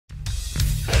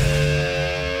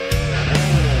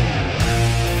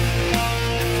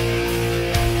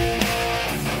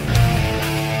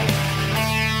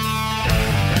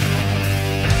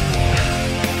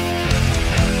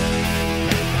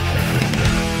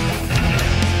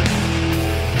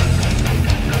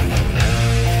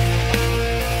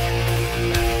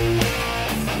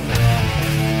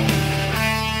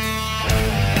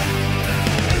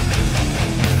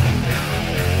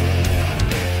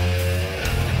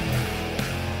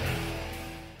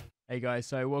Hey guys,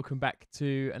 so welcome back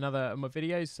to another of my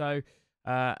videos. So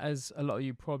as a lot of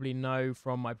you probably know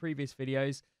from my previous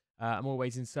videos, I'm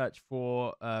always in search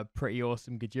for pretty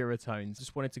awesome Gojira tones.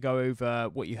 Just wanted to go over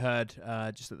what you heard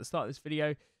just at the start of this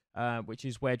video, which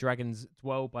is Where Dragons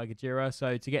Dwell by Gojira.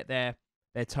 So to get their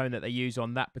tone that they use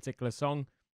on that particular song,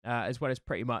 as well as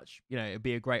pretty much, it'd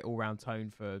be a great all-round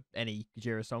tone for any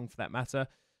Gojira song for that matter.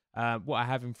 What I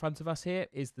have in front of us here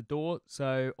is the DAW.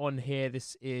 So on here,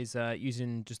 this is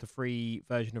using just a free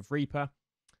version of Reaper.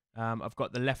 I've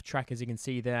got the left track, as you can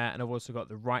see there, and I've also got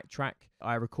the right track.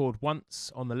 I record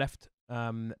once on the left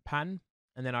pan,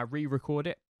 and then I re-record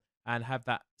it and have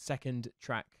that second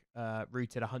track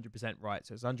routed 100% right.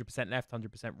 So it's 100% left,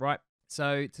 100% right.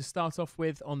 So to start off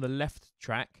with, on the left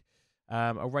track,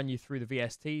 I'll run you through the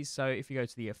VSTs. So if you go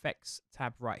to the Effects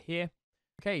tab right here,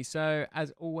 okay, so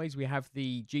as always, we have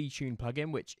the G-Tune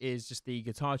plugin, which is just the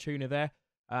guitar tuner there.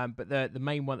 But the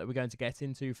main one that we're going to get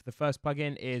into for the first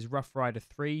plugin is Rough Rider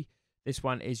 3. This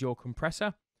one is your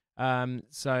compressor.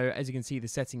 So as you can see, the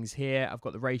settings here, I've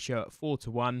got the ratio at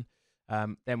 4:1.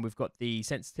 Then we've got the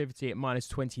sensitivity at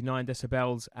 -29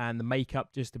 decibels and the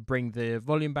makeup just to bring the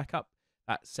volume back up.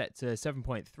 That's set to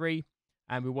 7.3.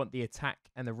 And we want the attack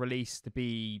and the release to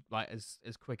be like as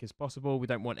quick as possible. We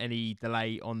don't want any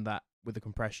delay on that with the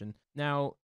compression.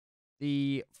 Now,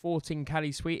 the Fortin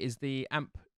Cali suite is the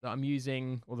amp that I'm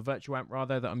using, or the virtual amp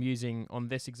rather, that I'm using on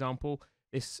this example.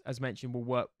 This, as mentioned, will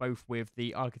work both with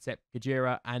the Architect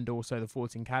Gojira and also the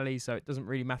Fortin Cali, so it doesn't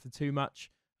really matter too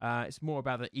much. It's more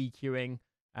about the EQing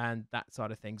and that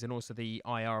side of things, and also the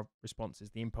IR responses,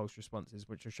 the impulse responses,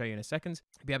 which I'll show you in a second.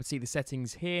 You'll be able to see the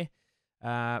settings here.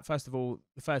 First of all,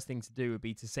 the first thing to do would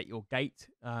be to set your gate,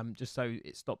 just so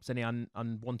it stops any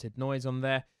unwanted noise on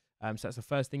there. So that's the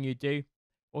first thing you do.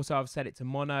 Also, I've set it to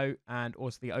mono, and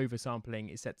also the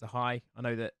oversampling is set to high. I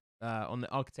know that on the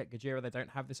Architect Gojira, they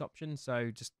don't have this option, so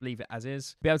just leave it as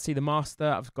is. Be able to see the master,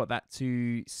 I've got that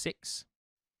to 6.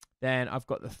 Then I've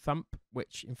got the thump,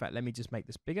 which, in fact, let me just make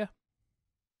this bigger.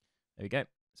 There we go.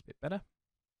 It's a bit better.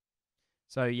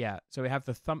 So, yeah, so we have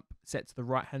the thump set to the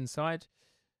right-hand side.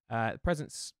 The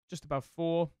presence just above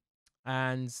 4,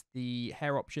 and the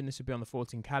hair option, this would be on the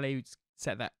Fortin Cali.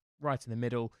 Set that right in the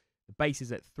middle. The bass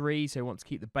is at 3, so we want to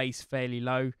keep the bass fairly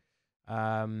low.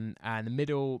 And the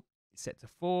middle is set to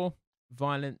 4.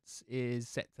 Violence is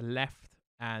set to left,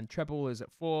 and treble is at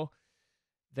 4.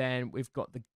 Then we've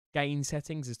got the gain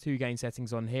settings. There's 2 gain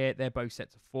settings on here. They're both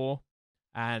set to 4.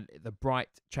 And the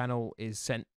bright channel is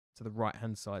sent to the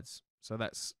right-hand sides. So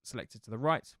that's selected to the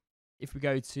right. If we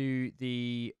go to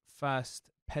the first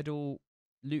pedal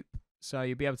loop, so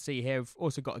you'll be able to see here, we've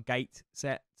also got a gate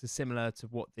set to similar to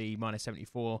what the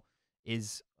 -74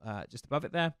 is just above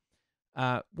it there.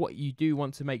 What you do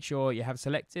want to make sure you have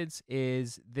selected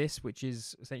is this, which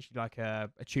is essentially like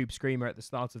a tube screamer at the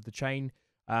start of the chain.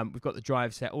 We've got the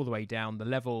drive set all the way down. The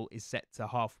level is set to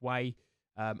halfway.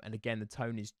 And again, the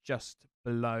tone is just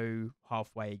below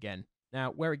halfway again.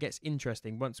 Now, where it gets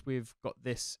interesting, once we've got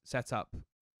this set up,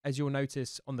 as you'll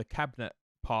notice on the cabinet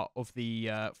part of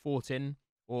the Fortin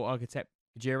or Architect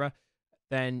Gojira,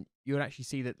 then you'll actually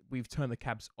see that we've turned the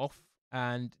cabs off.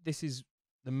 And this is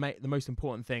the most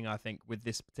important thing, I think, with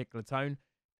this particular tone.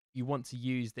 You want to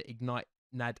use the Ignite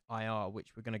NAD IR,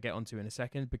 which we're going to get onto in a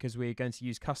second, because we're going to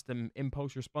use custom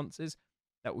impulse responses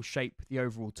that will shape the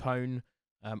overall tone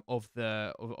of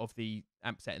the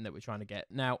amp setting that we're trying to get.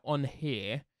 Now, on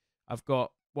here, I've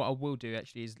got, what I will do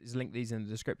actually is link these in the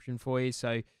description for you.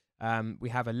 So we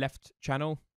have a left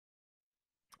channel,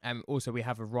 and also we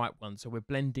have a right one. So we're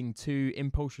blending 2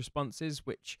 impulse responses,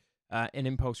 which an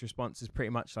impulse response is pretty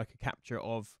much like a capture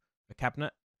of a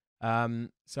cabinet.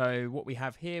 So what we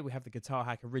have here, we have the Guitar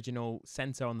Hack Original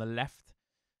Center on the left.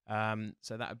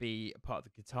 So that would be a part of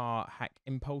the Guitar Hack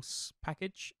Impulse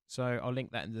package. So I'll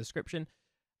link that in the description.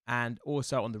 And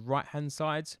also on the right-hand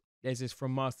side, there's this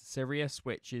from Master Sirius,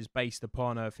 which is based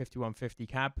upon a 5150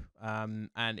 cab,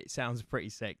 and it sounds pretty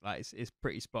sick. Like it's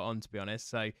pretty spot on, to be honest.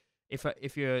 So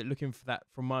if you're looking for that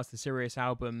from Master Sirius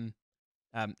album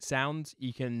sound,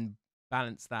 you can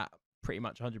balance that pretty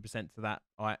much 100% to that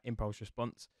impulse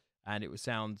response, and it will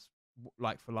sound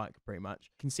like for like pretty much.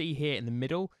 You can see here in the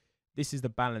middle, this is the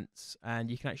balance,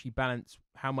 and you can actually balance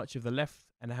how much of the left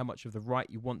and how much of the right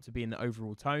you want to be in the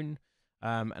overall tone.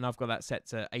 And I've got that set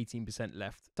to 18%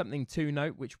 left. Something to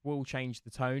note, which will change the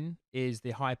tone, is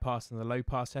the high pass and the low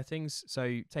pass settings.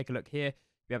 So take a look here.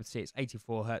 You'll be able to see it's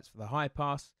 84 Hertz for the high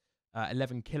pass,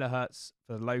 11 kilohertz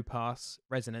for the low pass,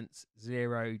 resonance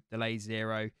 0, delay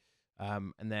 0.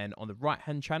 And then on the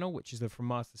right-hand channel, which is the from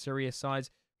Master Sirius side,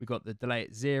 we've got the delay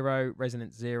at 0,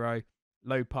 resonance 0,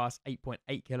 low pass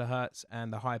 8.8 kilohertz,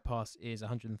 and the high pass is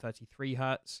 133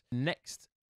 hertz. Next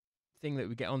thing that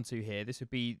we get onto here, this would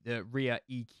be the rear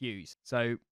EQs.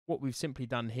 So what we've simply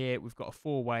done here, we've got a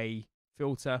 4-way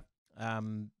filter,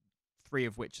 3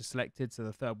 of which are selected, so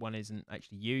the third one isn't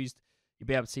actually used. You'll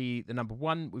be able to see the number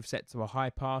 1 we've set to a high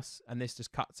pass, and this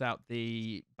just cuts out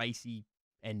the bassy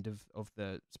end of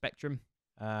the spectrum.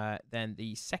 Then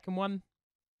the second one,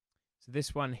 so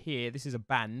this one here, this is a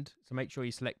band, so make sure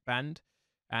you select band.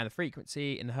 And the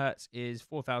frequency in hertz is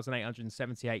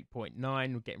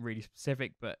 4,878.9. We're getting really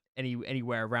specific, but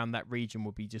anywhere around that region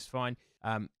will be just fine.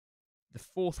 The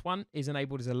fourth one is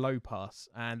enabled as a low pass,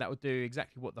 and that will do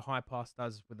exactly what the high pass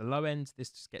does with the low end. This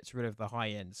just gets rid of the high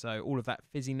end. So all of that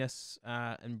fizziness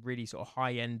and really sort of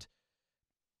high end,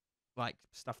 like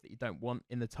stuff that you don't want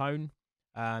in the tone,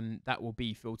 that will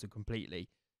be filtered completely.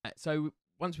 So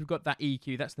once we've got that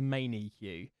EQ, that's the main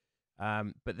EQ.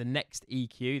 But the next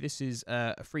EQ, this is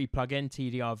a free plugin,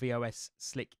 Tdr-Vos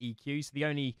Slick Eq. So the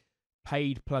only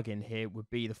paid plugin here would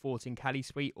be the Fortin Cali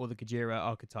suite or the Gojira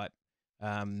archetype.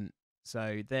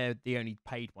 So they're the only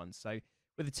paid ones. So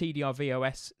with the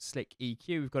Tdr-Vos Slick EQ,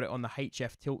 we've got it on the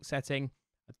HF tilt setting.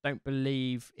 I don't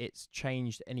believe it's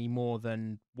changed any more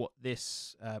than what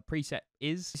this preset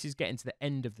is. This is getting to the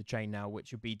end of the chain now,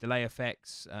 which would be delay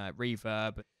effects,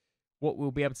 reverb. What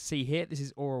we'll be able to see here, this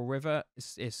is Aural River.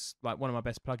 It's like one of my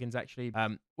best plugins, actually.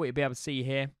 What you'll be able to see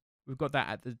here, we've got that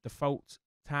at the default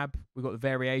tab. We've got the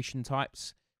variation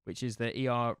types, which is the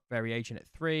ER variation at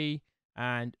 3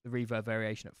 and the reverb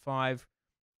variation at 5.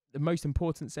 The most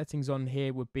important settings on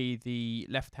here would be the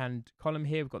left-hand column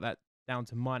here. We've got that down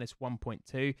to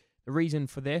 -1.2. The reason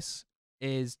for this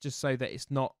is just so that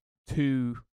it's not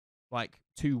too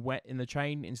wet in the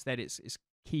chain. Instead, it's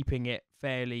keeping it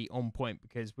fairly on point,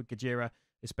 because with Gojira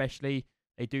especially,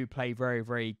 they do play very,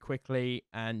 very quickly,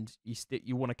 and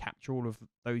you want to capture all of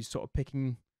those sort of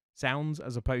picking sounds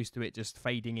as opposed to it just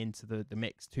fading into the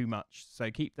mix too much. So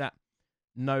keep that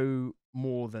no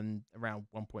more than around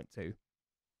 1.2.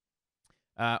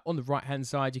 On the right hand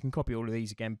side, you can copy all of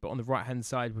these again, but on the right hand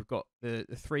side we've got the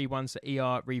 3 ones, so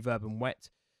ER, reverb and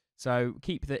wet. So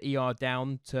keep the ER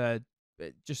down to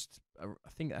just, I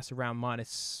think that's around it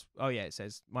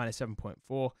says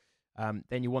 -7.4.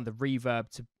 Then you want the reverb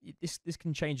to, this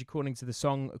can change according to the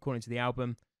song, according to the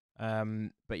album,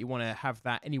 but you want to have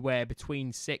that anywhere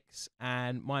between 6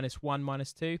 and -1,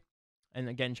 -2, and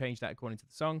again change that according to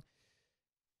the song.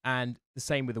 And the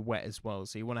same with the wet as well,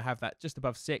 so you want to have that just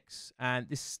above 6, and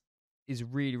this is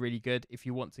really, really good if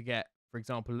you want to get, for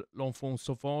example, L'Enfant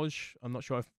Sauvage. I'm not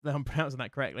sure if I'm pronouncing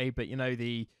that correctly, but you know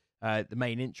the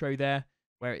main intro there,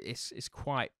 where it's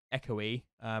quite echoey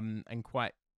and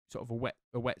quite sort of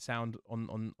a wet sound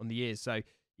on the ears. So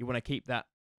you want to keep that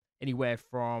anywhere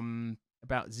from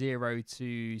about 0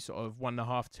 to sort of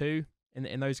 1.5, 2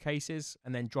 in those cases,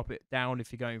 and then drop it down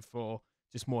if you're going for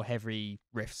just more heavy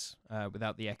riffs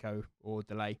without the echo or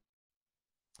delay.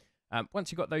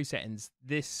 Once you've got those settings,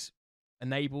 this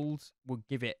enabled will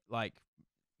give it like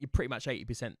you're pretty much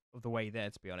 80% of the way there,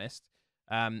 to be honest.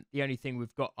 The only thing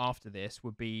we've got after this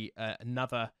would be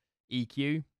another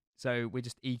EQ. So we're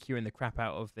just EQing the crap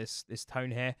out of this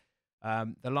tone here.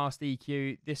 The last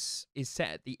EQ, this is set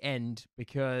at the end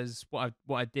because what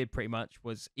I did pretty much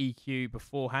was EQ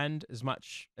beforehand as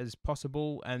much as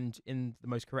possible and in the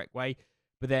most correct way.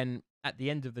 But then at the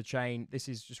end of the chain, this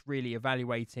is just really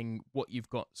evaluating what you've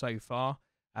got so far.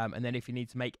 And then if you need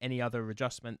to make any other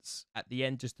adjustments at the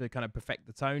end just to kind of perfect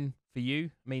the tone for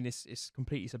you. I mean, it's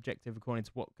completely subjective according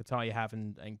to what guitar you have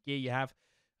and gear you have.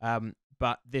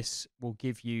 But this will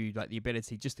give you like the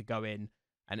ability just to go in,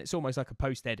 and it's almost like a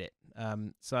post-edit.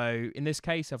 So in this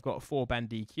case, I've got a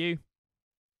 4-band EQ.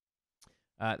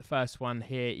 The first one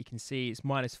here, you can see it's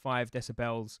 -5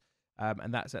 decibels,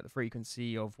 and that's at the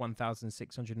frequency of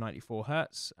 1,694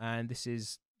 hertz. And this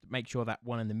is to make sure that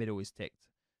one in the middle is ticked,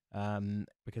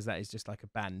 because that is just like a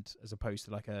band as opposed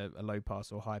to like a low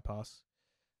pass or high pass.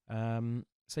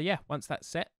 So yeah, once that's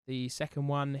set, the second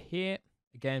one here,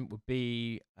 again, would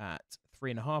be at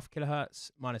 3.5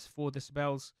 kilohertz, -4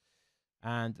 decibels.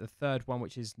 And the third one,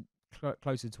 which is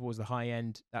closer towards the high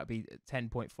end, that would be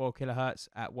 10.4 kilohertz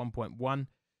at 1.1.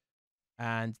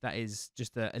 And that is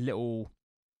just a little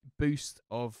boost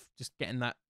of just getting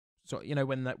that sort of, you know,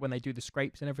 when they do the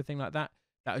scrapes and everything like that,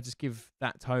 that would just give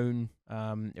that tone,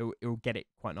 it'll get it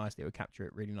quite nicely, it'll capture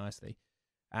it really nicely.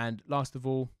 And last of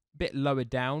all, a bit lower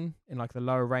down in like the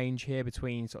lower range here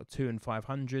between sort of 2 and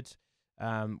 500,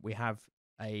 we have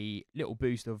a little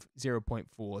boost of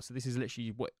 0.4. So this is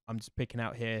literally what I'm just picking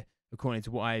out here according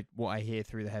to what I hear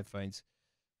through the headphones.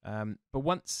 But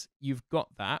once you've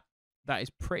got that, that is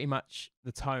pretty much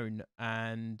the tone.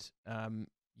 And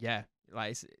yeah,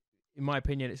 like in my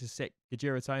opinion, it's a sick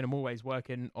Gojira tone. I'm always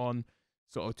working on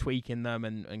sort of tweaking them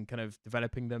and kind of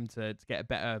developing them to get a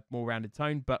better, more rounded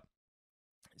tone. But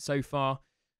so far,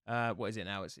 what is it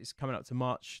now? It's coming up to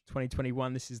March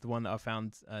 2021. This is the one that I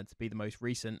found to be the most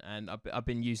recent, and I've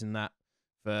been using that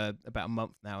for about a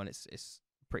month now, and it's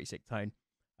a pretty sick tone.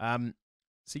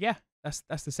 So yeah, that's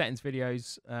the settings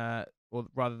videos, or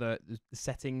rather the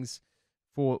settings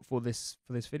for this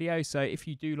video. So if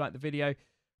you do like the video,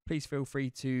 please feel free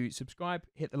to subscribe,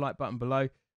 hit the like button below.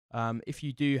 If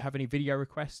you do have any video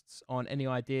requests on any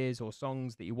ideas or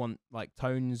songs that you want like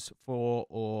tones for,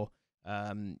 or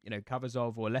you know, covers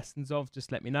of or lessons of,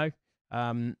 just let me know.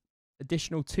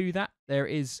 Additional to that, there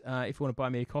is, if you want to buy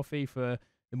me a coffee for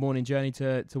the morning journey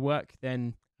to work,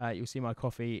 then you'll see my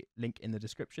coffee link in the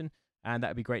description, and that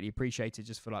would be greatly appreciated,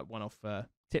 just for like one-off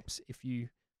tips if you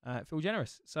feel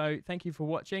generous. So thank you for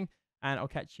watching, and I'll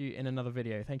catch you in another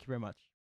video. Thank you very much.